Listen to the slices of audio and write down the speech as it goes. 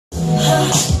You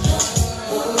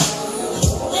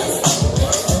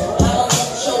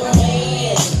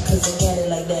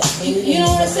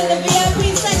don't want to sit in the VIP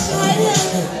section right here?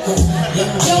 You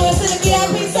don't want to sit in the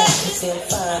VIP section?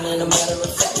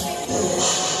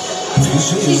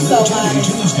 This is the Teddy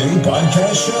Tuesday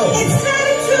podcast show. It's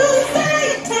Teddy Tuesday,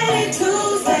 Teddy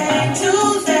Tuesday,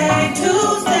 Tuesday,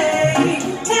 Tuesday,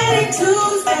 Teddy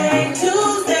Tuesday,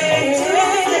 Tuesday,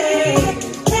 Tuesday,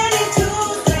 Teddy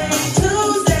Tuesday,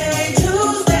 Tuesday,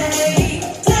 Tuesday,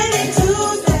 Teddy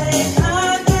Tuesday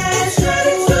podcast show.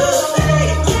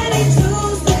 Teddy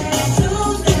Tuesday,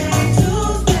 Tuesday,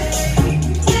 Tuesday,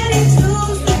 Teddy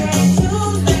Tuesday,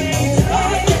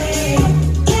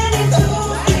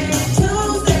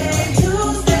 Tuesday, Teddy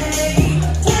Tuesday,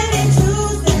 Teddy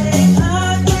Tuesday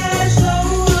podcast show.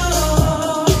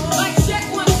 Mic check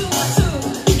 1 2 1 2.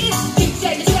 It's DJ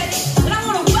Teddy, and I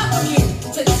want to welcome you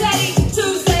to Teddy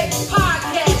Tuesday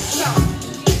podcast show.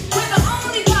 We're the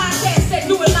only podcast that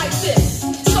do it like this.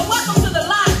 So welcome to the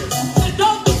livest, the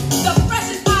dopest, the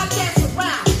freshest podcast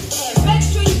around. And make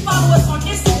sure you follow us on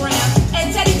Instagram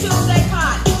at Teddy Tuesday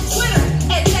Pod, Twitter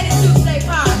at Teddy Tuesday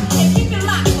Pod, and keep it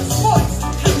locked for sports,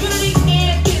 community,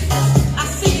 and business. I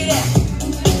see you there.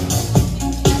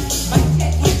 Mic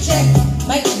check, mic check,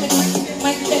 mic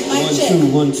check, mic check.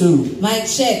 1 2 Mic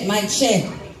check, mic check.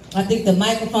 I think the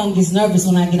microphone gets nervous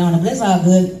when I get on it, but that's all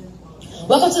good.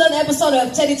 Welcome to another episode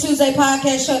of Teddy Tuesday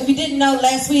Podcast Show. If you didn't know,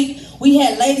 last week we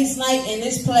had Ladies Night, and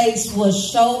this place was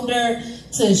shoulder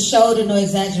to shoulder, no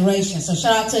exaggeration. So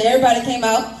shout out to everybody that came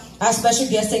out. Our special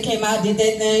guests that came out, did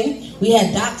their thing. We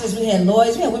had doctors, we had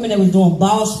lawyers, we had women that was doing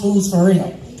boss moves for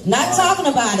real. Not talking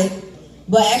about it,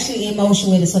 but actually in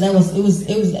motion with it. So that was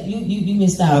you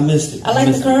missed out. I missed it. I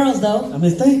like the curls though. I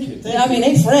mean, thank you. I mean,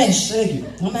 they fresh. Thank you.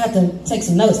 I'm gonna have to take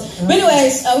some notes. But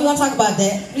anyways, we're gonna talk about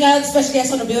that. We got a special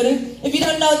guest on the building. If you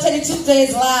don't know, Teddy Tuesday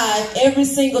is live every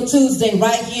single Tuesday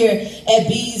right here at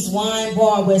B's Wine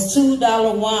Bar, where it's $2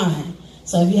 wine.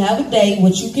 So if you have a date,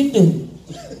 what you can do,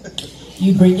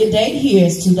 you bring your date here.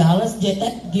 It's $2.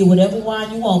 Get whatever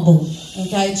wine you want, boo.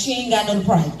 Okay, she ain't got no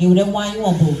price. Get whatever wine you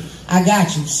want, boo. I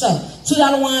got you. So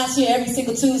 $2 wines here every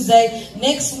single Tuesday.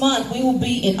 Next month we will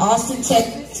be in Austin,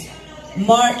 Texas,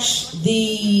 March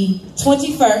the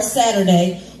 21st,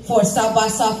 Saturday, for a South by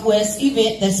Southwest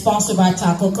event that's sponsored by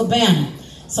Taco Cabana.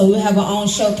 So we'll have our own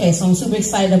showcase. So I'm super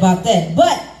excited about that.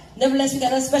 But nevertheless, we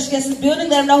got a special guest in the building.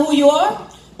 Let them know who you are.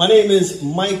 My name is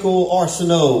Michael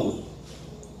Arsenault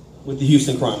with the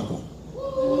Houston Chronicle.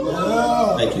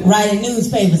 Thank you. Writing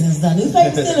newspapers and stuff.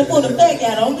 Newspapers still in full effect,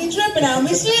 y'all. Don't be tripping. Don't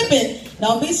be slipping.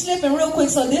 Don't be slipping real quick.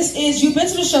 So this is, you've been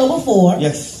to the show before.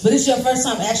 Yes. But it's your first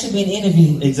time actually being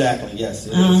interviewed. Exactly, yes.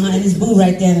 It is. And this boo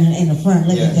right there in the front.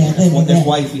 Look at that. Look at That's that.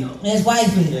 wifey. That's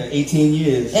wifey. Yeah, 18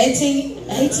 years. 18 years.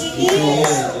 18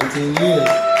 years.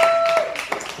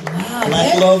 Wow.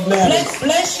 Black love matters.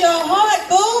 Bless your heart,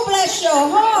 boo. Bless your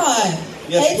heart.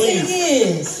 Yes, 18 please.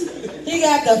 years. He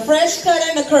got the fresh cut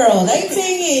and the curls.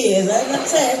 18 years. I'm going to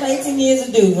tell you, 18 years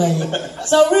to do for you.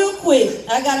 So real quick,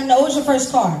 I got to know, what's your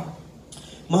first car?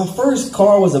 My first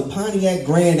car was a Pontiac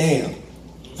Grand Am.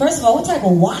 First of all, what type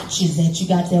of watch is that you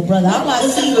got there, brother? I'd like to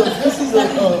see you. This is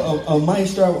a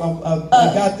Maestro.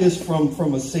 I got this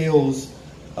from a sales.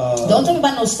 Don't tell me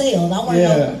about no sales. I want to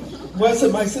know. Well, it's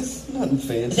nothing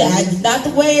fancy. Not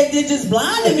the way it did, just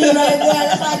blinded me right there. I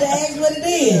just had to ask what it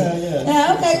is.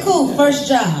 Yeah, okay, cool. First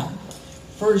job.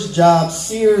 First job,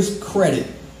 Sears Credit.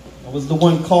 I was the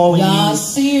one calling Y'all, you.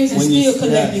 Sears is still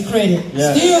collecting credit.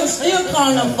 Yes. Still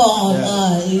calling them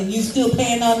for, you still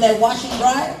paying on that wash and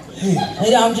dry?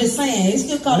 I'm just saying, it's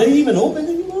still calling. Are they even open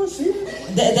anymore, Sears?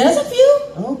 There's a few.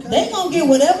 Okay. They gonna get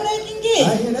whatever they can get.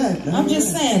 I hear that. I'm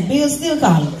just saying, Bill's still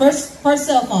calling. First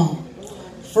cell phone.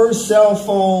 First cell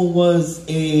phone was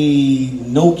a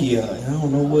Nokia. I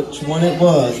don't know which one it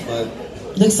was, but...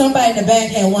 Look, somebody in the back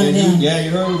had one of them. Yeah,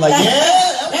 you heard me? Like,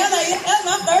 That's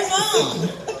my first phone.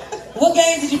 What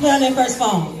games did you play on that first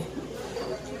phone?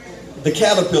 The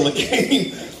Caterpillar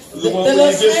game. The one little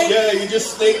where snake? you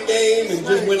just snake game and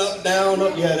just went up, down,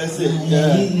 up. Yeah, that's it.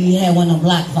 Yeah. You had one of them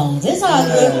black phones. It's all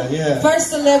good. Yeah. First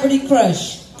celebrity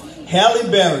crush. Halle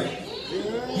Berry.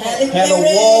 Had a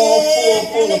wall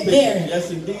full of pictures.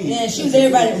 Yes, indeed. Yeah, she was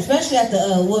everybody, especially at the,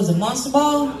 what was it, Monster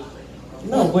Ball?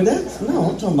 No, but I'm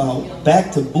talking about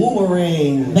back to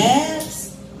Boomerang.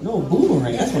 Babs? No,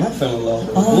 Boomerang. That's when I fell in love.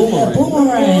 Oh,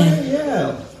 Boomerang.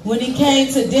 Yeah. When he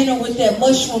came to dinner with that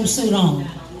mushroom suit on.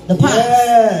 The pops.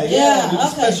 Yeah. With the Okay.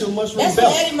 special mushroom That's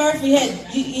belt. when Eddie Murphy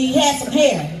he had some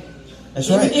hair. That's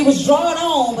right. It was drawn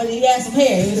on, but he had some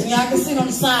hair. Y'all can sit on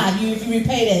the side if you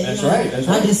repay that. That's you know? right.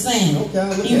 I'm just saying.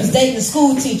 Okay, he was dating a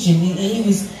school teacher, and he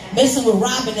was messing with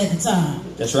Robin at the time.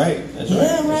 That's right. That's right.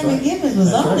 Yeah, Raymond Gibbons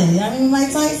was on it. I mean,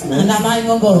 Mike Tyson. And I'm not even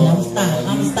gonna go there.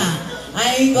 I'm gonna stop.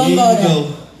 I ain't gonna go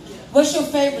there. What's your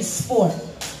favorite sport?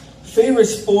 Favorite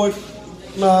sport?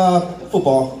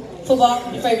 Football.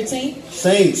 Football? Your favorite team?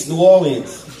 Saints, New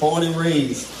Orleans, born and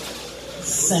raised.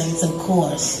 Saints, of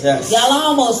course. Yes. Y'all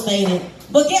almost made it,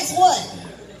 but guess what?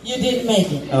 You didn't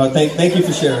make it. Thank you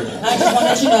for sharing that. I just want to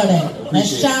let you know that.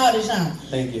 That's childish, huh?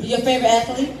 Thank you. Your favorite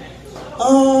athlete?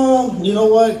 You know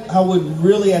what? I would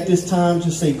really at this time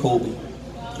just say Kobe.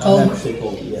 Kobe? I'd have to say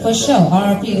Kobe, yeah. For sure.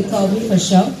 R.I.P. to Kobe, for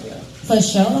sure. For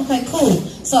sure. Okay, cool.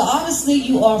 So obviously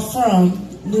you are from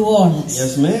New Orleans.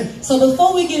 Yes, ma'am. So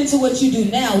before we get into what you do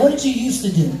now, what did you used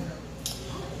to do?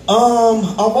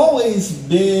 I've always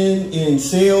been in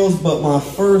sales, but my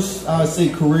first, I would say,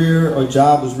 career or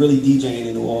job was really DJing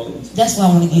in New Orleans. That's what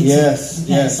I want to get to. Yes,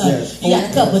 Okay, yes, so yes. You got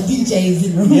a couple of DJs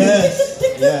in the room. Yes,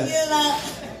 yes. You know,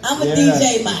 I'm a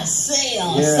DJ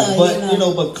myself. Yeah, so,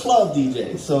 but but club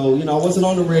DJ. So I wasn't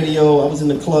on the radio. I was in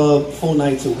the club 4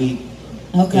 nights a week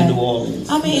in New Orleans.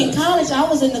 I mean, in college, I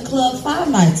was in the club 5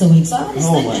 nights a week. So I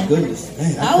understand. Oh my goodness,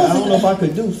 man! I don't know if I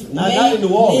could do. Not in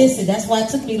New Orleans. Listen, that's why it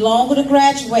took me longer to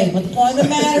graduate. But the point of the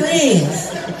matter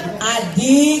is, I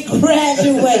did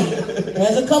graduate.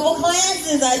 There's a couple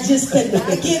classes I just could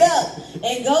not get up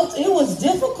and go to. It was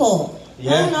difficult.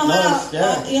 Yeah, I don't know how.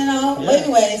 Yeah. But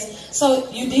anyways, so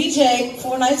you DJ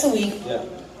 4 nights a week. Yeah.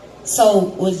 So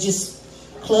was just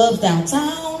clubs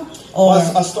downtown, or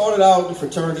Well, I started out in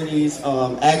fraternities.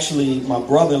 Actually, my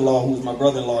brother-in-law, who's my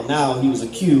brother-in-law now, he was a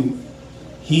Q.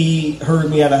 He heard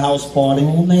me at a house party.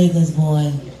 Omegas,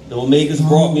 boy. The Omegas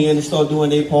brought me in to start doing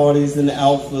their parties and the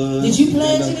Alphas. Did you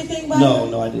pledge anything by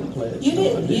No, I didn't pledge. You No,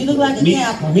 didn't? I didn't You look pledge. like a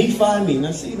Kappa. Me, find me.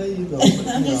 Now see, there you go.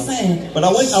 I'm just saying. But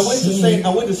I went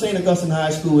to St. Augustine High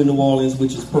School in New Orleans,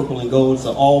 which is purple and gold. It's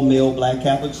an all-male black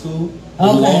Catholic school. in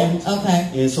New Orleans.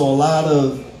 Okay. And so a lot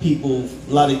of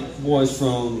boys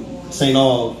from St.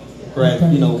 Aug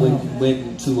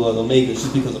went to the Omegas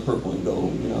just because of purple and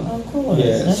gold. Of course.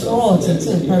 Yeah, That's royalty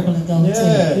too. Purple and gold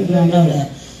Yeah, too. People don't know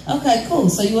that. Okay, cool.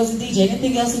 So you was a DJ.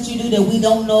 Anything else that you do that we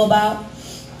don't know about?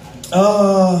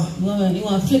 You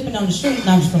want flipping on the street?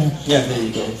 No, I'm just playing. Yeah, there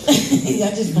you go.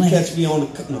 I just playing. Catch me on the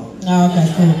no. Oh,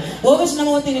 okay, cool. What was the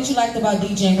number one thing that you liked about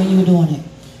DJing when you were doing it?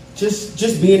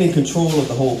 Just being in control of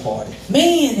the whole party.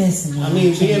 Man, listen. I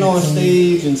mean, being on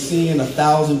stage and seeing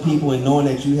 1,000 people and knowing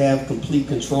that you have complete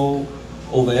control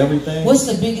over everything. What's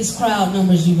the biggest crowd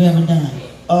numbers you've ever done?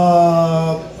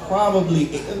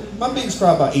 Probably my biggest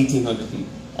crowd about 1,800 people.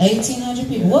 1,800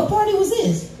 people. What party was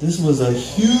this? This was a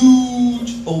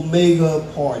huge Omega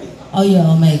party. Oh yeah,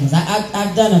 Omegas.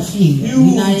 I've done a few.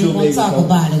 We're not even gonna talk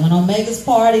about it. When Omegas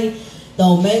party, the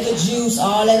Omega juice,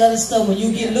 all that other stuff. When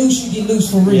you get loose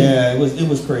for real. Yeah, it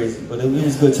was crazy, but it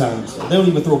was good times. They don't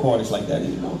even throw parties like that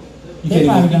anymore. You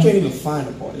can't even find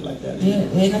a party like that anymore.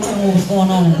 Yeah, ain't no telling what was going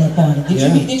on at that party.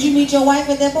 Did you meet your wife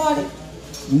at that party?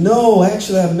 No,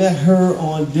 actually, I met her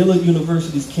on Dillard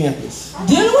University's campus.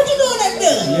 Dillard? What you doing at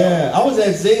Dillard? Yeah, I was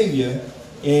at Xavier,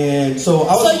 and so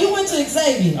I was. So you went to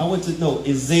Xavier? I went to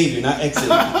it's Xavier, not Xavier.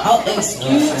 Oh,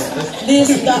 excuse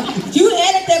listen, you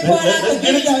edit that part out the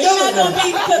video. You're not gonna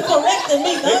be correcting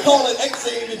me. They call it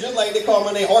Xavier just like they call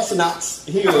my name Arsonauts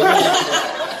here.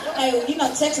 Hey,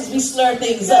 Texas, we slur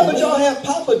things Yeah, up. but y'all have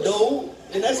Papa Doe,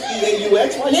 and that's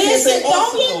EAUX. Why you can't say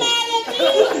don't get Arsenal? mad at me.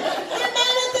 Get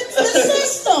mad at the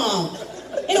system.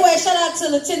 Anyway, shout out to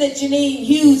Lieutenant Janine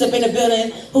Hughes up in the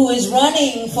building who is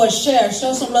running for sheriff.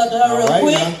 Show some love to her real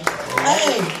quick.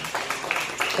 Hey,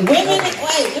 women, let me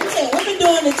tell you, women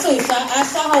doing it too. So I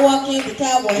saw her walk in with the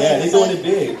cowboy. Yeah, they're doing it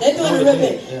big. They're doing it real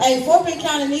big. Yeah. Hey, Fort Bend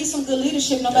County needs some good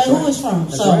leadership no matter who it's from.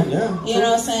 That's So, right, yeah. you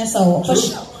know what I'm saying? So, for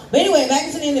sure. But anyway, back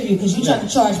to the interview because you're trying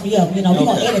to charge me up. We're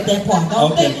gonna edit that part.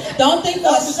 Don't think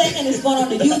for a second it's going on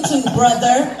the YouTube,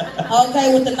 brother.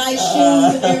 Okay, with the nice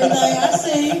shoes and everything. I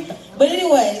see. But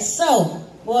anyway, so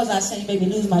what was I saying? You made me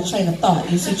lose my train of thought.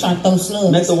 You see, trying to throw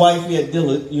slugs. Met the wifey at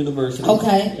Dillard University.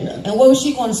 Okay. Yeah. And what was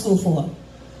she going to school for?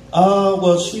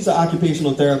 Well, she's an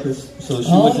occupational therapist, so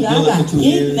she went to y'all Dillard got for 2 big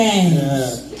years. names.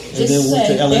 Yeah. Just and then went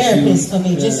say to LSU. therapist for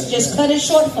me. Just cut it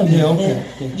short for me. Yeah, okay.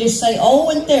 Then just say O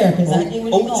and therapist. I get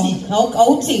where you're going.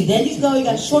 OT. There you go. You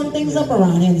got to shorten things up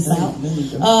around here in the South.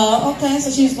 Okay, so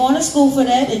she was going to school for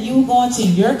that, and you were going to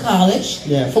your college.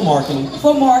 Yeah, for marketing.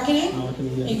 For marketing.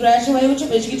 Yeah. You graduated with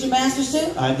did you get your master's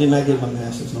too? I did not get my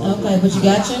master's. No. Okay, but you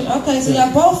got your. Okay, so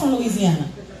y'all both from Louisiana.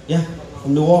 Yeah,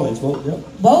 from New Orleans. Both. Yep.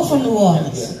 Both from New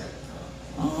Orleans. Yeah.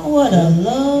 Oh, what a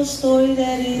love story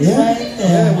that is right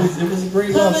there. Yeah, it was a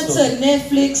great love Coming story. to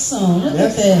Netflix soon. Look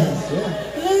at that.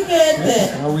 Yeah. Look at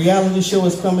that. Our reality show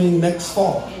is coming next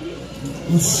fall.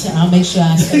 I'll make sure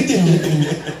I stay tuned in.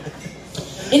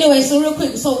 Anyway, so real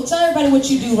quick, so tell everybody what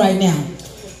you do right now.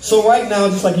 So right now,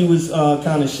 just like he was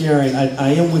kind of sharing,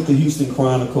 I am with the Houston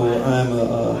Chronicle. I'm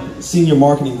a senior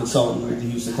marketing consultant with the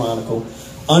Houston Chronicle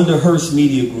under Hearst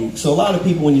Media Group. So a lot of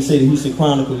people, when you say the Houston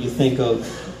Chronicle, you think of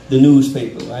the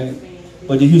newspaper, right?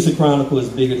 But the Houston Chronicle is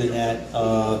bigger than that,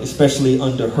 especially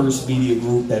under Hearst Media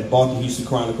Group that bought the Houston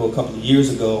Chronicle a couple of years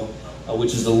ago,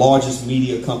 which is the largest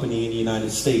media company in the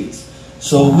United States.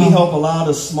 So we help a lot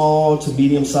of small to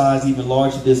medium-sized, even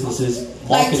large businesses.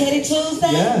 Like Teddy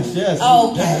Tuesday? Yes.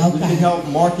 Oh, okay. We can help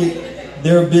market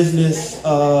their business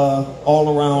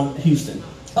all around Houston.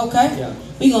 Okay. Yeah.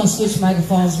 We're going to switch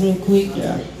microphones real quick.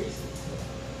 Yeah.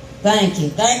 Thank you.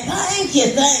 Thank you.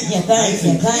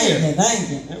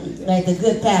 Like the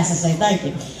good pastor say, thank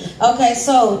you. Okay,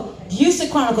 so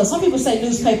Houston Chronicle, some people say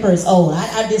newspaper is old.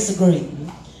 I disagree.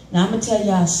 Now, I'm going to tell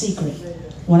y'all a secret.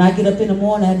 When I get up in the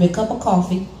morning, I have me a cup of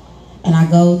coffee, and I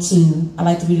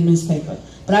like to read a newspaper.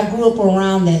 But I grew up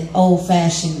around that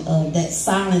old-fashioned, that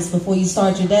silence before you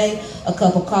start your day, a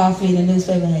cup of coffee and a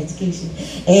newspaper, hey,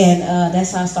 Takesha. And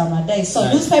that's how I start my day.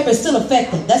 So newspaper is still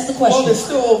effective. That's the question. Well, there's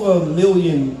still over 1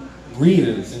 million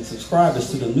readers and subscribers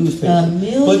to the newspaper. 1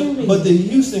 million readers. But the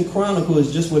Houston Chronicle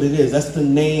is just what it is. That's the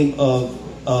name of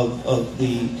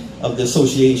the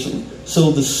association.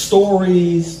 So the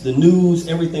stories, the news,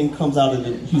 everything comes out of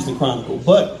the Houston Chronicle.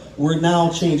 But we're now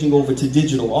changing over to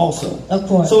digital also. Of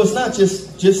course. So it's not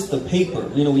just the paper.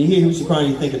 You know, when you hear Houston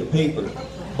Chronicle, you think of the paper.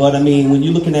 But I mean, when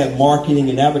you're looking at marketing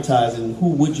and advertising, who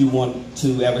would you want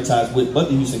to advertise with but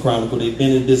the Houston Chronicle? They've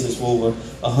been in business for over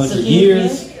 100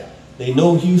 years. They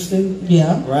know Houston.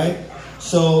 Yeah. Right?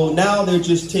 So now they're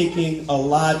just taking a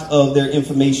lot of their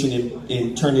information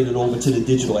and turning it over to the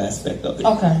digital aspect of it.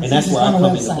 Okay. And that's where I come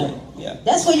into play. Yeah.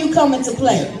 That's where you come into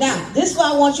play. Yeah. Now, this is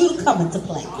where I want you to come into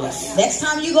play. Yes. Next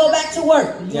time you go back to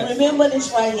work, you remember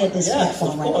this right here, this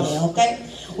platform right here, okay?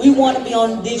 We want to be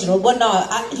on digital. But no,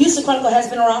 Houston Chronicle has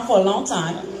been around for a long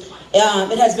time.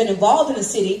 It has been involved in the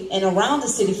city and around the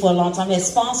city for a long time. It has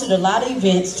sponsored a lot of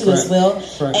events too as well.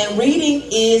 Correct. And reading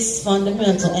is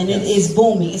fundamental, and it is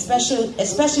booming, especially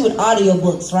with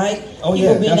audiobooks, right? Oh,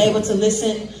 People being able to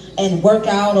listen and work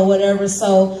out or whatever.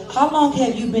 So how long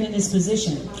have you been in this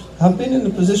position? I've been in the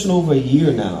position over a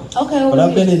year now. Okay, but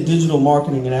I've been in digital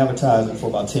marketing and advertising for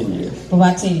about 10 years. For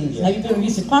about 10 years. Yeah. Have you been with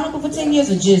Houston Chronicle for 10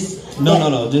 years or just...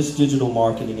 No, just digital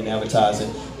marketing and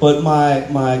advertising. But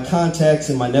my contacts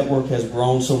and my network has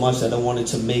grown so much that I wanted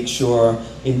to make sure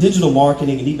in digital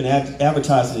marketing and even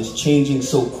advertising is changing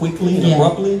so quickly and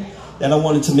abruptly that I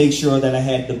wanted to make sure that I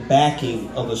had the backing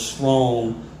of a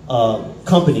strong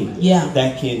company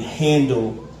that can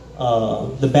handle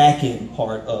the back end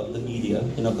part of the media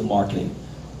and of the marketing.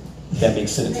 If that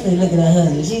makes sense. Hey, look at her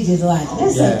husband. She just watching.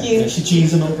 That's so cute. Yeah, she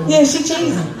cheesing over. Yeah, she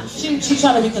cheesing. She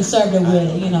trying to be conservative with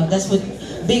it. You know, that's what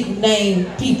big name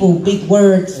people, big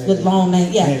words with long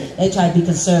names. Yeah, they try to be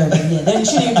conservative. Yeah,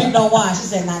 she didn't drink no wine. She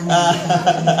said not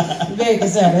now. Very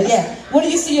conservative. Yeah. What do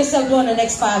you see yourself doing the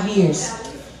next 5 years?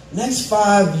 Next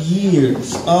 5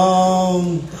 years.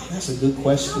 That's a good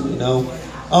question. You know.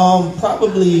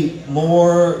 Probably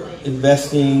more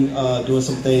investing, doing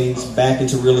some things back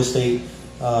into real estate.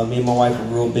 Me and my wife are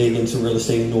real big into real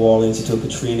estate in New Orleans until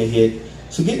Katrina hit.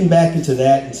 So getting back into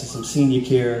that, into some senior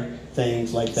care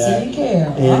things like that. Senior care.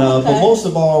 And, but most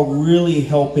of all, really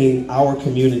helping our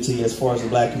community, as far as the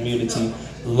black community,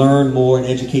 learn more and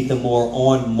educate them more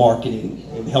on marketing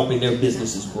and helping their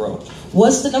businesses grow.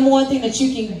 What's the number one thing that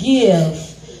you can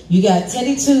give? You got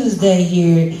Teddy Tuesday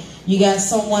here. You got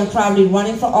someone probably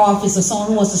running for office or someone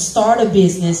who wants to start a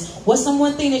business. What's the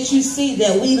one thing that you see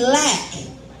that we lack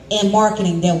in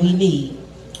marketing that we need?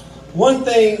 One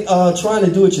thing, trying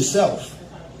to do it yourself.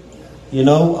 You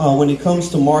know, when it comes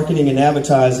to marketing and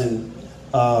advertising,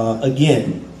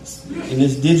 again, in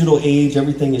this digital age,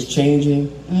 everything is changing.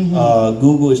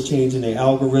 Google is changing their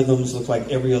algorithms. Look like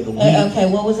every other week. Okay,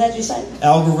 what was that you said?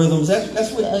 Algorithms.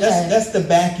 That's the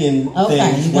back end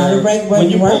thing. You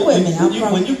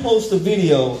gotta when you post a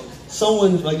video,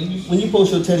 someone like when you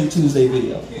post your Teddy Tuesday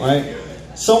video, right?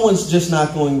 Someone's just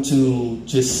not going to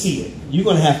just see it. You're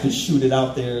going to have to shoot it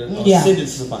out there or send it to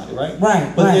somebody, right?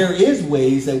 Right. But there is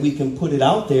ways that we can put it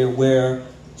out there where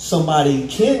somebody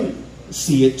can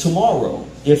see it tomorrow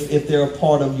if they're a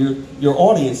part of your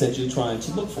audience that you're trying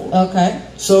to look for. Okay.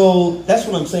 So that's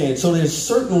what I'm saying. So there's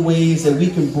certain ways that we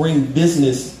can bring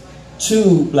business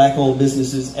to black-owned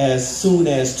businesses as soon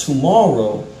as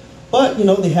tomorrow. But, you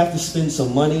know, they have to spend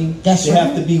some money. They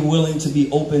have to be willing to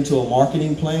be open to a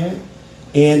marketing plan.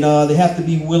 And they have to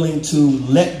be willing to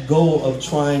let go of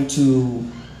trying to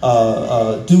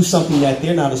do something that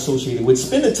they're not associated with.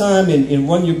 Spend the time and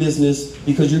run your business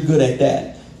because you're good at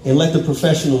that. and let the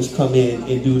professionals come in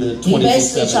and do the 24/7 He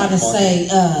basically trying to marketing.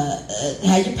 say,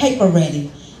 have your paper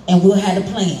ready, and we'll have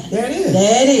the plan. There it is.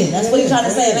 There it is. That's what he's trying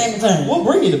to say in layman's terms. We'll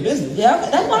bring you the business. Yeah,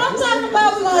 that's what I'm talking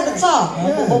about. We're gonna have to talk,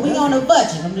 but we on a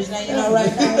budget. I'm just letting you know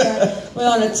right now we're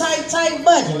on a tight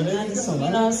budget. You know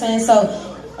what I'm saying? So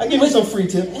I give you some free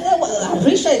tips. yeah, well, I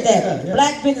appreciate that. Yeah.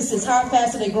 Black businesses, how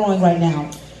fast are they growing right now?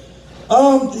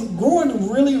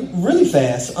 Growing really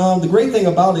fast. The great thing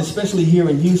about it, especially here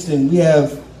in Houston, we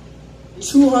have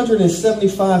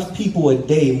 275 people a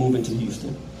day moving to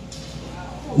Houston.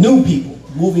 New people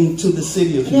moving to the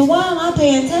city of Houston. Then why am I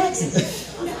paying taxes?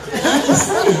 I'm just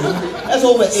saying. That's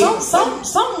over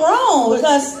Something wrong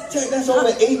because that's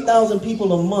over 8,000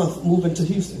 people a month moving to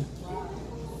Houston.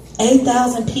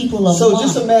 8,000 people a month. So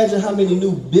just imagine how many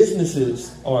new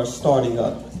businesses are starting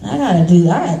up. I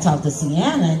gotta talk to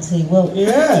Sienna and see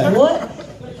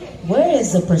where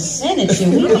is the percentage here?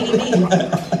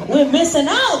 We're missing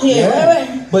out here.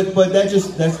 Yeah. But that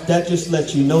just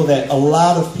lets you know that a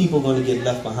lot of people are going to get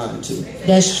left behind too.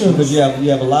 That's true. Because you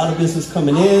have a lot of business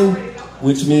coming in,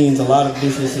 which means a lot of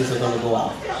businesses are going to go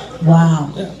out.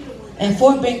 Wow. Yeah. And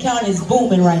Fort Bend County is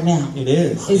booming right now. It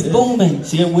is. It's booming.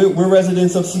 See, we're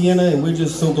residents of Sienna, and we're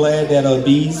just so glad that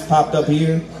Bees popped up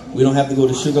here. We don't have to go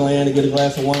to Sugar Land to get a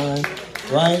glass of wine,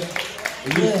 right?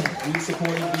 We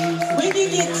supported Bees. We can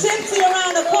get tipsy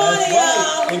around the corner,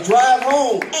 y'all. And drive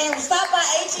home. And stop by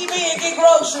HEB and get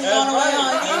groceries on the way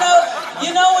home.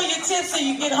 You know when you're tipsy,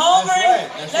 you get hungry.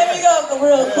 That's Let me go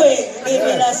real quick. Give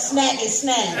me that snacky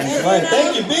snack. That's right.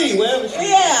 Thank you, B. Wherever she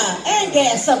and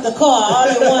gas up the car all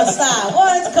in one stop.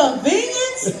 What? It's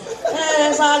convenience.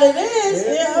 That's all it is.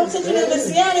 Yeah, I'm sitting in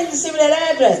Louisiana to see me that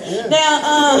address. Yeah. Now,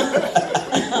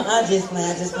 I just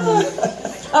playing.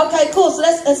 Okay, cool. So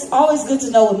that's always good to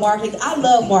know with marketing. I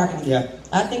love marketing. Yeah.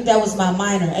 I think that was my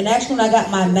minor. And actually, when I got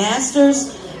my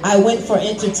master's, I went for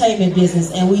entertainment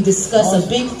business, and we discussed a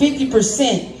big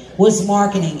 50% was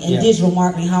marketing and digital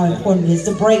marketing, how important it is,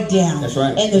 the breakdown. That's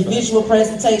right. And the visual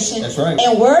presentation. That's right.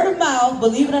 And word of mouth,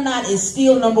 believe it or not, is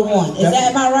still number one.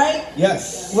 Am I right?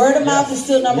 Yes. Word of mouth is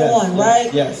still number one,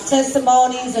 right? Yes.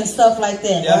 Testimonies and stuff like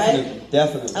that, right?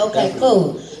 Definitely. Okay,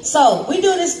 cool. So, we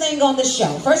do this thing on the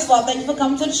show. First of all, thank you for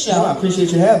coming to the show. No, I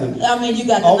appreciate you having me. I mean, you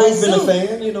got the Always nice been suit. a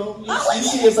fan, you know. You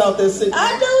see us out there sitting.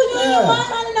 I do. You know what?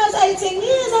 I didn't know it's 18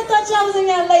 years. I thought y'all was in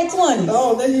your late 20s.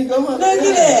 Oh, there you go. Look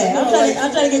at that.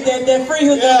 I'm trying to get that free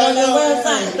hookup on that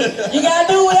website. You got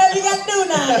to do whatever you got to do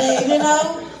nowadays, you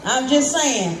know? I'm just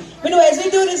saying. But anyways,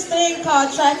 we do this thing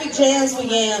called Traffic Jams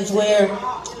with Yams, where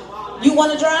you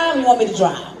want to drive or you want me to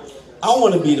drive? I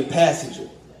want to be the passenger.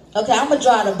 Okay, I'm going to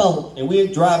drive the boat. And we're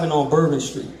driving on Bourbon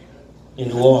Street in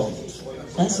New Orleans.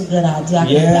 That's a good idea. I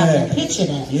can picture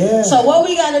that. Yeah. So what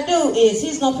we gotta do is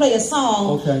he's gonna play a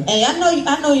song. Okay. And I know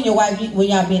you and your wife, when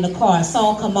y'all be in the car, a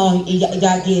song come on, and y'all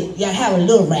have a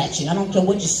little ratchet. I don't care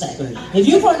what you say. If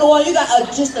you from New Orleans, you got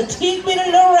just a tidbit of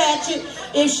little ratchet.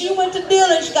 If she went to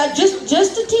Dillon, she got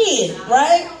just a tid,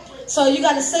 right? So you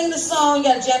gotta sing the song, you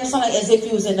gotta jam the song like as if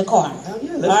you was in the car.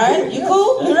 Yeah, all right? You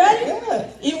cool? You ready? Yeah.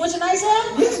 Even with your nice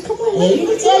hair? Yeah, come on. Yeah, you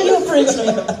can tell you a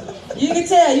Frenchman. You can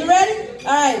tell. You ready?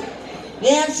 All right.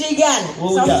 Damn, she got it.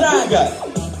 What we got?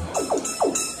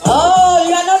 Oh, you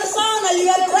gotta know the song now. You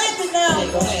gotta rap it now.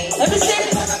 Let me sing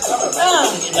it.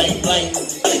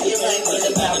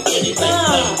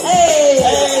 Hey.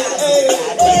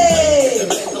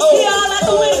 He all out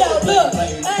the window. Look.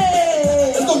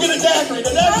 Hey. Let's go get a daiquiri. The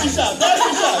daiquiri shop.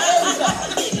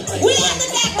 We at the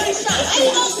daiquiri shop.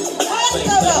 Let's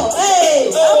go. Hey.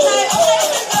 Okay.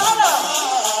 Hold on.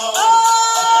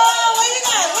 Oh, what you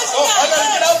got? What you got? I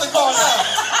gotta get out the car now.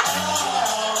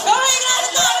 Go ahead, get out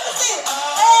the car. Let me see.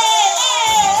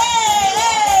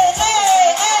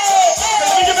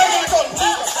 Let me get back in the car.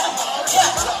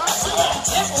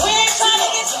 We ain't trying to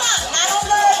get stopped. Not on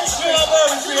Bourbon Street.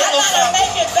 I gotta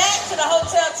make it back to the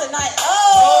hotel tonight.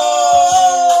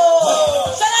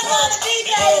 Shout out to all the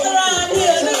DJs around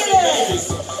here. Look at that.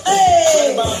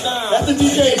 Hey. That's the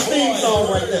DJ theme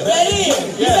song right there. That is.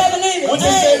 You better believe it. What they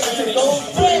say to the gold?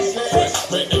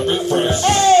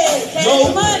 Hey, cash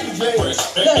money. Look,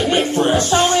 the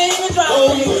song ain't even dropped.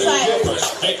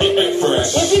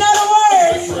 If you know the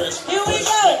words, here we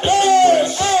go.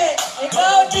 Hey,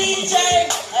 go DJ.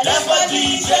 That's my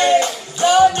DJ.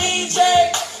 Go DJ.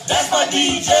 That's my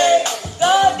DJ.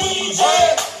 Go DJ.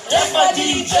 That's my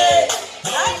DJ.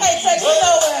 I can't take you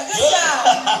nowhere. Good job.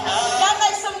 Y'all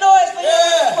make some noise for you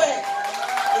real quick.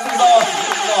 This is awesome.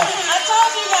 I told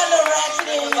you got a little ratchet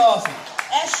in you. Awesome.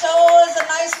 That show is a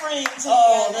nice ring to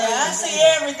you. I see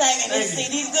everything in this. See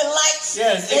these good lights?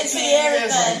 Yes, they see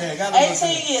everything.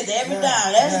 18 years, every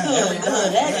dime. That's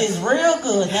good. That is real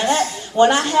good. Now that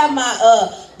when I have my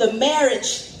the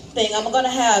marriage thing, I'm gonna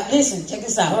have. Listen, check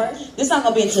this out. This not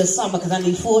gonna be until summer because I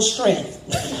need full strength.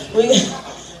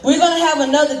 We're gonna have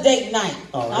another date night.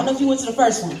 Right. I don't know if you went to the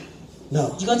first one. No.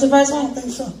 Did you go to the first one? I don't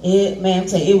think so. Man, I'm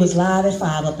telling you, it was live at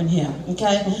 5 up in here.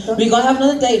 Okay? We're gonna have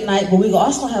another date night, but we're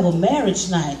also gonna have a marriage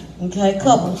night. Okay,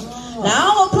 couples.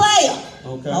 Now I'm a player.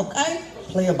 Okay.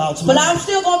 Play about you. But I'm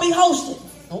still gonna be hosting.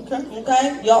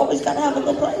 Okay. You always gotta have a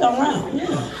little play around.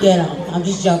 Yeah, no, I'm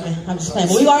just joking. I'm just playing.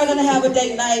 But we are gonna have a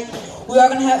date night. We are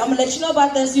gonna have. I'm gonna let you know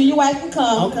about that so you and your wife can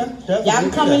come. Okay. Y'all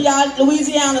can come in y'all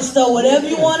Louisiana store, whatever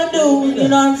you want to do. You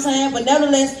know what I'm saying? But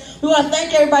nevertheless, we want to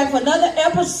thank everybody for another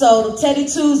episode of Teddy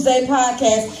Tuesday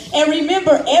podcast. And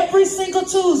remember, every single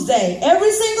Tuesday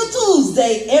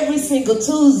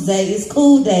is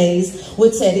Cool Days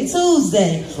with Teddy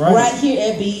Tuesday. Right here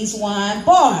at B's Wine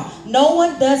Bar. No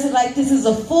one does it like this. Is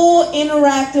a full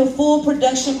interactive, full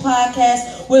production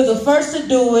podcast. We're the first to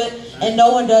do it. And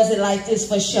no one does it like this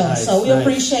for sure. Nice, so we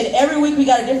appreciate it. Every week we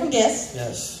got a different guest.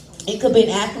 Yes. It could be an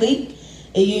athlete.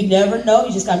 And you never know.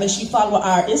 You just got to make sure you follow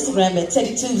our Instagram at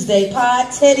Teddy Tuesday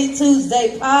Pod. Teddy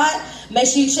Tuesday Pod. Make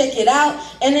sure you check it out.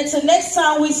 And until next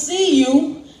time we see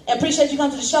you. And appreciate you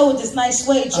coming to the show with this nice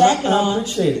suede jacket on. I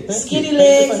appreciate it. Skinny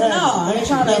legs and all.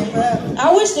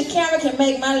 I wish the camera can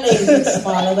make my legs look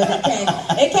smaller, but it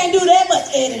can't. It can't do that much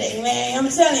editing, man.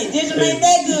 I'm telling you, digital ain't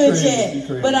that good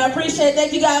yet. But I appreciate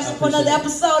that. You guys for another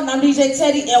episode. And I'm DJ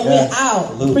Teddy, and we're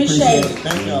out. Appreciate it.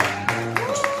 Thank y'all.